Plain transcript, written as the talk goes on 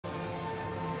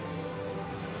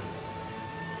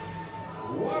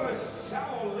What a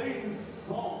Shaolin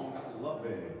song. I love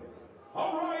it.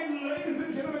 All right, ladies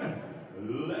and gentlemen,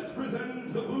 let's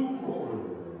present the blue corner.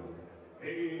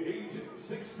 Age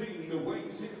 16,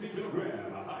 weight 60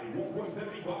 kilogram, height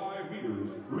 1.75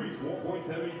 meters, reach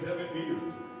 1.77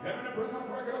 meters, having a personal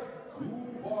record of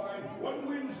 2-5, 1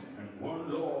 wins and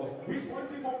 1 loss. He's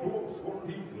fighting for Club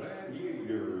Sportive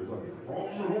Gladiators from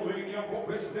Romania,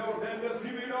 Professional. Then let's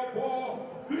give it up for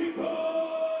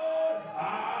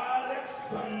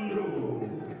Alexandru.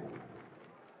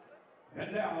 And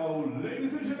now,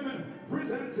 ladies and gentlemen,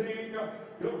 presenting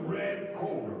the red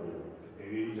corner.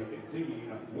 Age 18,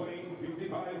 weighing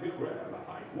 55 kilogram,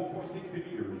 height 1.60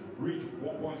 meters, reach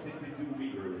 1.62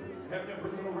 meters, having a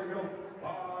personal record of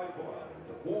 5 fights,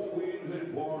 4 wins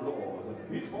and 1 loss.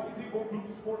 He's fighting for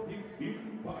Club Sportive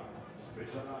Impact,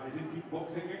 specialized in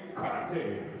kickboxing and karate.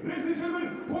 Ladies and gentlemen,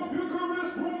 from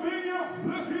Bucharest, Romania,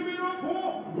 let's give it up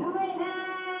for Robert!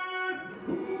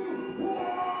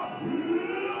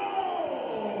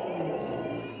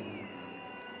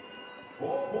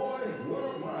 Oh boy, what a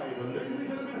fight. Ladies and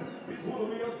gentlemen, it's one of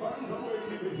the bantamweight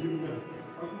division.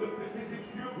 Under 56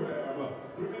 kilogram,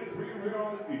 3-minute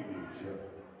round each.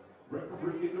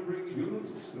 Referee in the ring,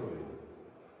 units destroyed.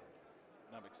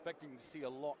 I'm expecting to see a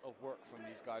lot of work from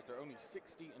these guys. They're only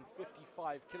 60 and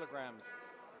 55 kilograms.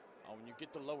 When you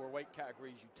get the lower weight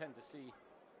categories, you tend to see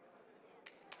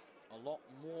a lot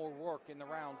more work in the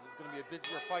rounds. It's going to be a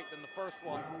busier fight than the first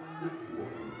one.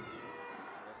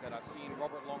 As I said, I've seen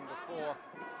Robert Long before.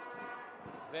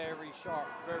 Very sharp,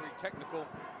 very technical.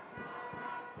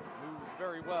 Moves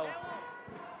very well.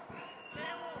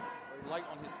 Very light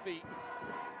on his feet.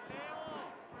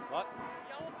 But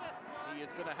he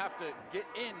is going to have to get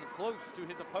in close to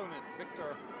his opponent,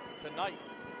 Victor, tonight.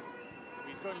 If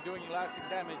he's going to do any lasting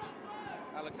damage,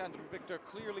 Alexandru Victor,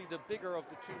 clearly the bigger of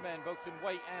the two men, both in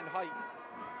weight and height.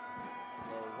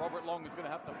 So Robert Long is going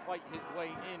to have to fight his way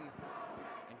in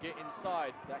and get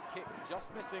inside. That kick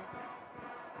just missing.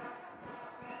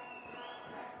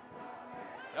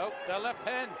 Oh, that left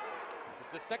hand.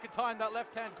 It's the second time that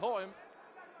left hand caught him.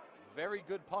 Very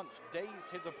good punch,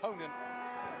 dazed his opponent.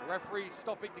 The referee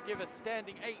stopping to give a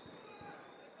standing 8.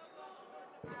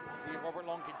 See if Robert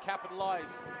Long can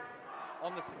capitalize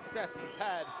on the success he's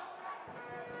had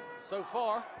so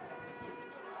far.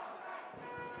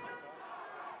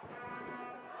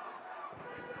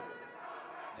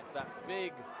 It's that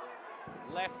big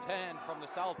left hand from the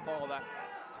southpaw that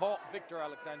caught Victor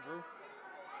Alexandru.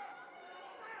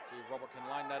 Let's see if Robert can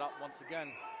line that up once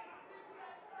again.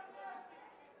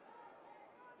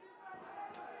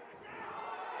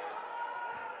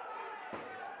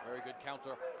 Very good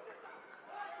counter.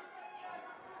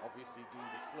 Obviously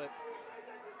deemed a slip.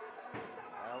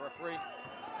 Our referee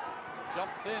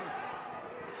jumps in,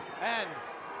 and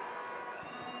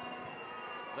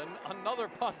then another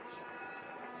punch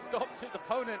stops his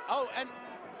opponent. Oh, and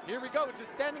here we go. It's a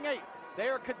standing 8. They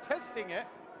are contesting it,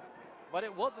 but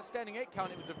it was a standing 8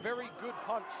 count. It was a very good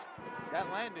punch that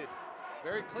landed,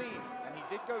 very clean, and he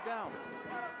did go down.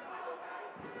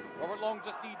 Robert Long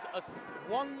just needs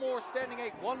one more standing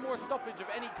 8, one more stoppage of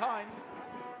any kind,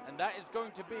 and that is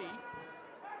going to be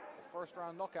a first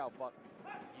round knockout. But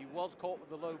he was caught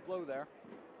with a low blow there.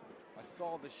 I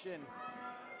saw the shin.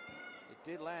 It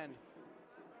did land.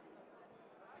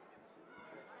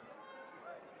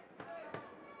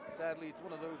 Sadly, it's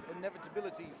one of those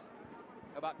inevitabilities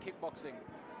about kickboxing.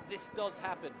 This does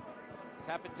happen. It's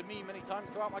happened to me many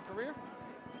times throughout my career,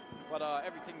 but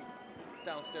everything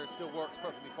downstairs still works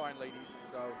perfectly fine, ladies,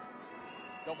 so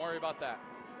don't worry about that.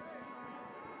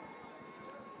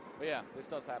 But yeah, this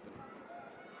does happen.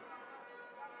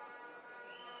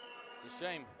 It's a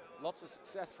shame. Lots of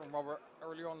success from Robert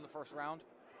earlier on in the first round.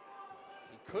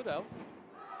 He could have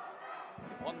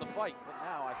won the fight, but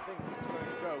now I think it's going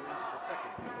to go into the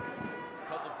second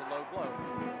because of the low blow.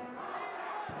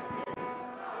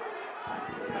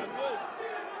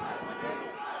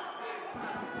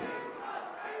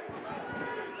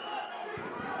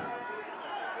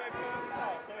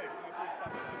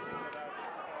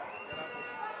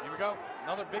 Here we go,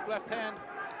 another big left hand.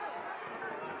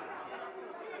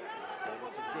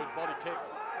 Some good body kicks.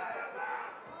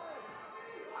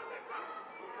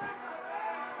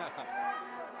 A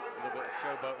little bit of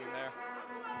showboating there.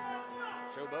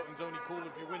 Showboating's only cool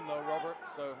if you win though, Robert,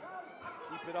 so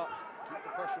keep it up, keep the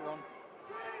pressure on.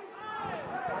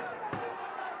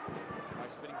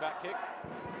 Nice spinning back kick.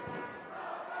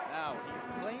 Now he's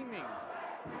claiming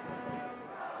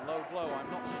low blow. I'm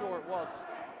not sure it was.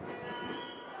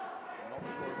 If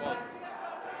you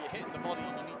get hit in the body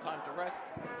and you need time to rest,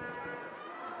 you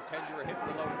pretend you were hit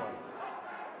with a low blow.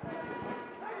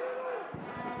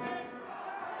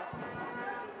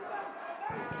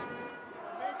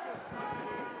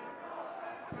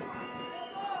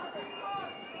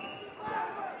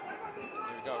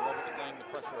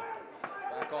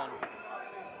 back on.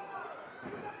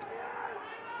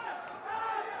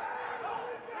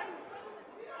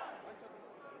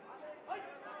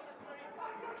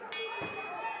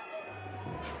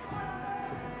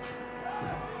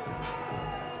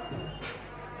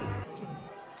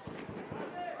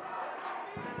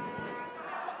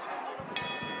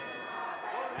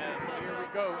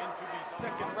 Go into the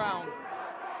second round.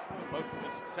 Most of the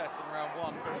success in round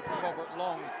one going to Robert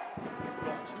Long.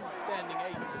 Got 2 standing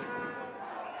 8s.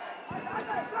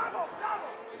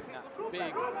 Using that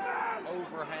big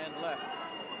overhand left.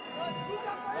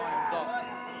 Winds up.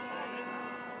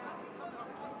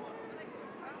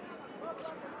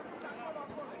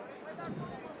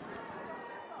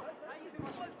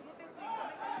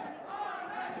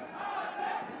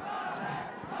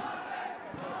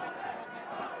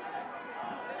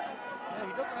 He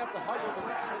doesn't have the height or the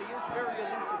width, but he is very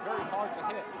elusive, very hard to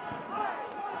hit.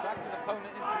 Back to the opponent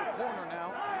into the corner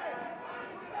now.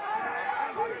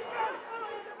 Being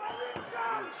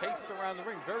chased around the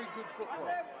ring, very good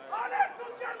footwork.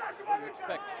 What do you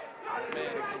expect?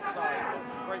 Man of his size, got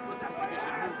some great physical condition,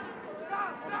 moves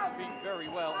on his feet very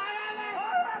well.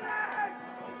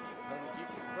 Opponent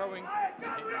keeps throwing,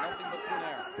 hitting nothing but thin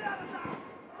air.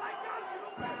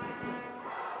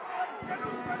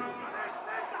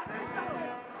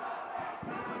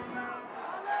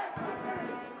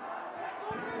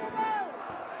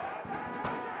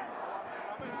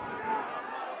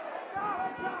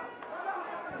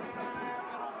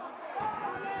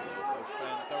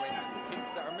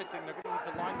 That are missing, they're going to need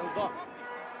to line those up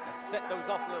and set those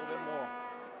up a little bit more.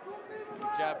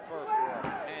 Jab first or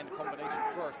hand combination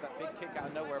first, that big kick out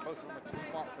of nowhere, both of them are too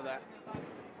smart for that.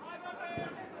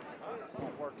 It's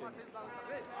not working.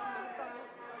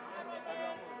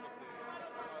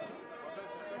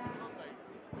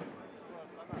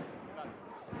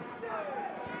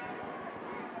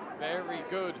 Very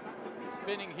good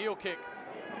spinning heel kick.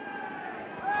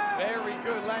 Very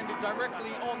good, landed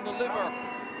directly on the liver.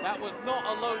 That was not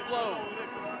a low blow.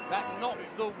 That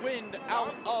knocked the wind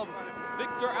out of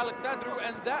Victor Alexandru,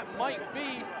 and that might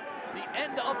be the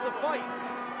end of the fight.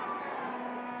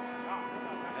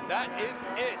 And that is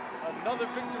it. Another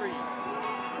victory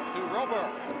to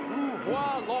Robert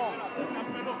Long.